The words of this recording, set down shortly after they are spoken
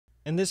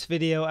In this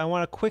video, I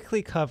want to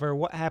quickly cover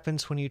what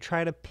happens when you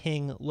try to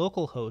ping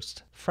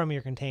localhost from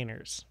your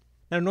containers.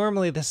 Now,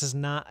 normally this is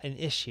not an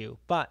issue,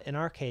 but in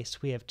our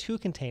case, we have two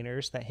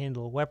containers that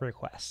handle web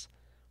requests.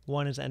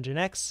 One is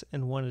Nginx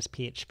and one is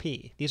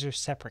PHP. These are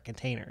separate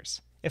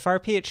containers. If our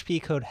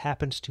PHP code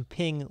happens to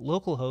ping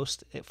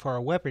localhost for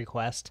a web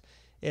request,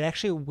 it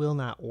actually will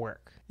not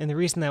work. And the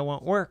reason that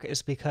won't work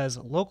is because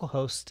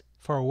localhost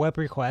for a web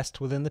request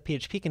within the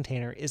PHP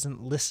container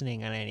isn't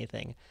listening on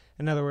anything.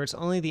 In other words,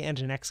 only the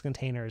Nginx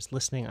container is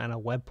listening on a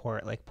web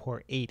port like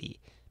port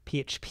 80.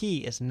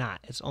 PHP is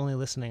not. It's only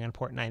listening on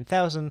port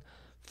 9000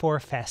 for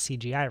fast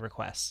CGI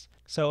requests.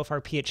 So if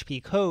our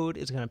PHP code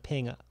is going to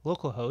ping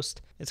localhost,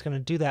 it's going to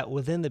do that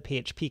within the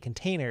PHP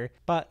container,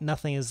 but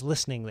nothing is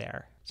listening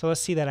there. So let's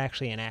see that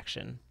actually in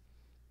action.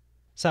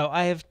 So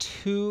I have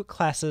two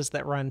classes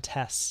that run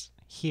tests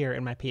here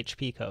in my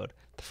PHP code.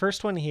 The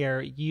first one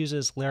here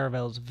uses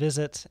Laravel's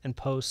visit and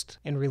post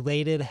and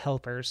related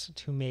helpers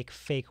to make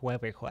fake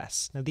web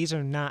requests. Now these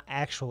are not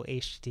actual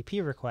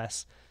HTTP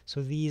requests,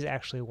 so these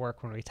actually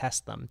work when we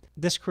test them.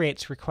 This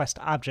creates request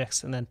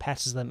objects and then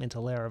passes them into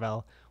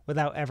Laravel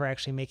without ever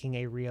actually making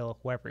a real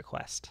web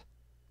request.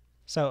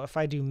 So if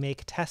I do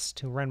make tests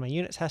to run my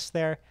unit test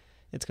there,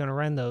 it's going to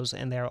run those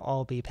and they'll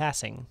all be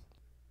passing.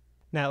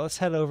 Now let's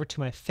head over to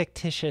my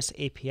fictitious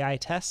API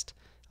test.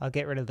 I'll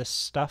get rid of the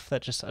stuff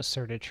that just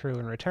asserted true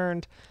and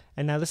returned.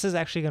 And now this is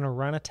actually going to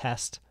run a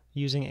test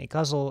using a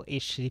Guzzle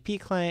HTTP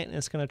client, and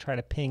it's going to try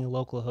to ping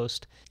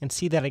localhost and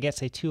see that it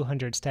gets a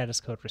 200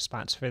 status code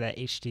response for that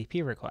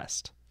HTTP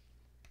request.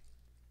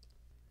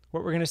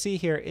 What we're going to see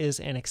here is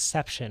an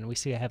exception. We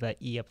see I have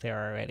that E up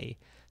there already.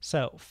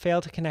 So,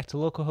 failed to connect to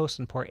localhost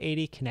on port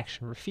 80,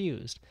 connection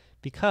refused,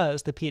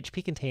 because the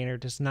PHP container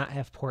does not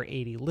have port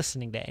 80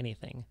 listening to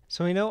anything.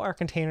 So we know our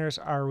containers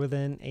are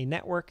within a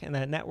network, and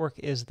that network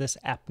is this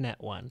AppNet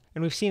one.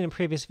 And we've seen in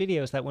previous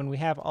videos that when we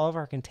have all of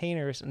our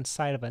containers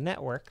inside of a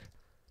network,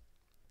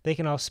 they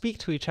can all speak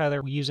to each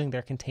other using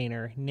their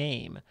container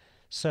name.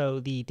 So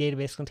the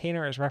database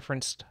container is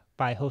referenced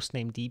by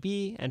hostname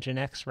DB,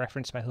 Nginx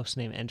referenced by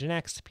hostname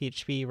Nginx,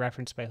 PHP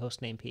referenced by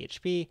hostname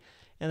PHP,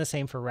 and the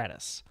same for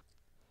Redis.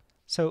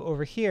 So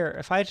over here,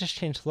 if I just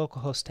change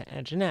localhost to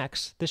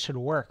Nginx, this should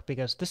work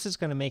because this is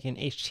going to make an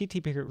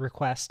HTTP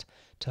request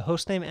to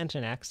hostname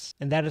Nginx,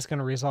 and that is going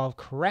to resolve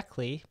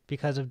correctly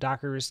because of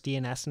Docker's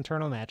DNS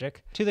internal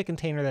magic to the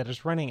container that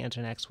is running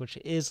Nginx, which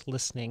is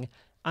listening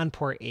on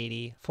port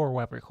 80 for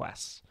web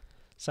requests.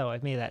 So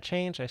I've made that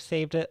change, I've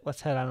saved it.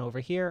 Let's head on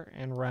over here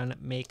and run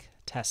make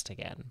test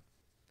again.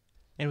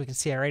 And we can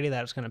see already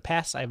that it's going to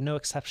pass. I have no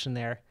exception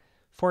there.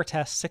 4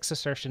 tests, 6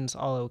 assertions,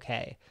 all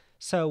okay.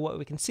 So what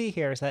we can see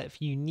here is that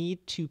if you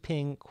need to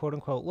ping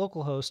quote-unquote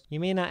localhost, you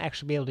may not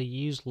actually be able to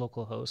use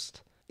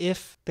localhost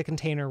if the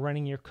container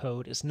running your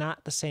code is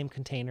not the same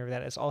container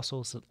that is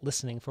also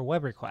listening for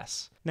web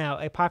requests. Now,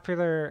 a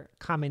popular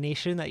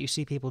combination that you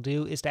see people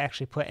do is to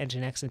actually put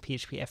Nginx and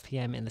PHP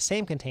FPM in the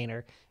same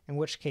container, in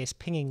which case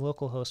pinging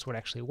localhost would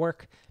actually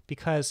work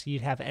because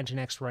you'd have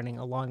Nginx running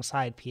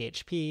alongside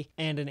PHP,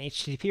 and an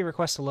HTTP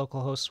request to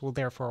localhost will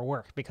therefore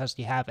work because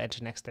you have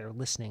Nginx there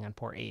listening on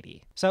port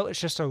 80. So it's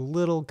just a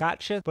little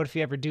gotcha, but if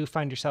you ever do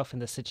find yourself in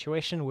this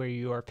situation where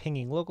you are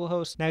pinging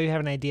localhost, now you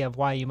have an idea of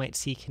why you might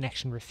see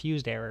connection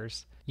refused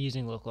errors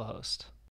using localhost.